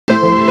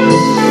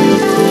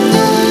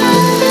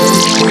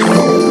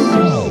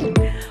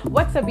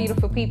up,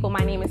 beautiful people?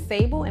 My name is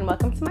Sable and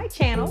welcome to my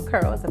channel,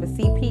 Curls of a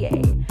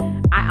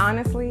CPA. I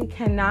honestly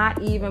cannot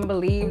even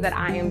believe that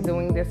I am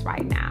doing this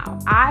right now.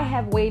 I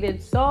have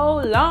waited so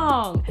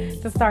long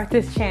to start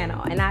this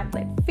channel and I've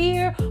let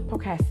fear,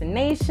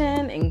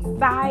 procrastination,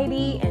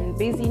 anxiety, and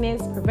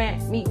busyness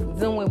prevent me from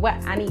doing what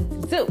I need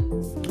to do.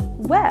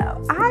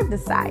 Well, I've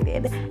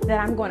decided that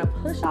I'm going to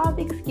push all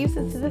the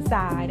excuses to the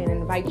side and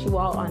invite you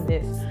all on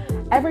this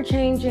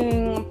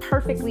ever-changing,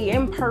 perfectly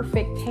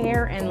imperfect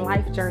hair and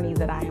life journey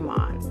that I am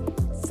on.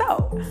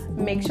 So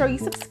make sure you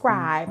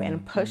subscribe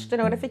and push the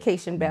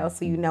notification bell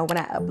so you know when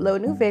I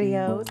upload new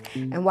videos.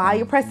 And while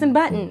you're pressing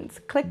buttons,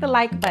 click the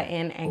like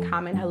button and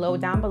comment hello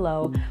down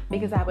below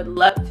because I would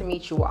love to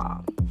meet you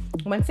all.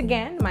 Once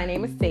again, my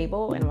name is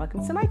Sable and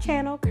welcome to my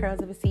channel,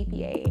 Curls of a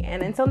CPA.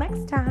 And until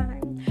next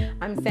time,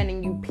 I'm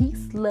sending you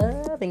peace,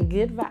 love, and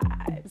good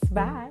vibes.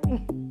 Bye.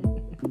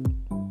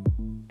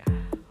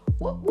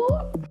 Whoop,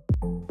 whoop.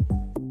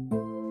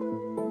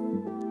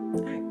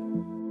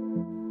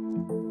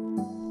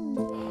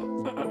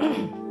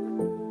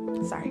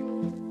 Sorry.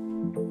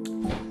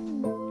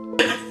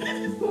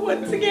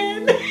 Once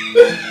again,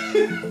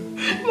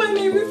 my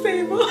name is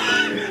Sable.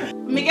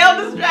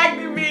 Miguel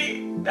distracted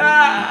me.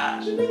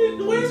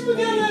 Where's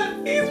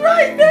Miguel? He's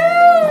right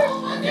there.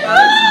 Oh my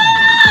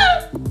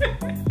God.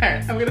 All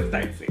right, I'm gonna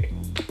start singing.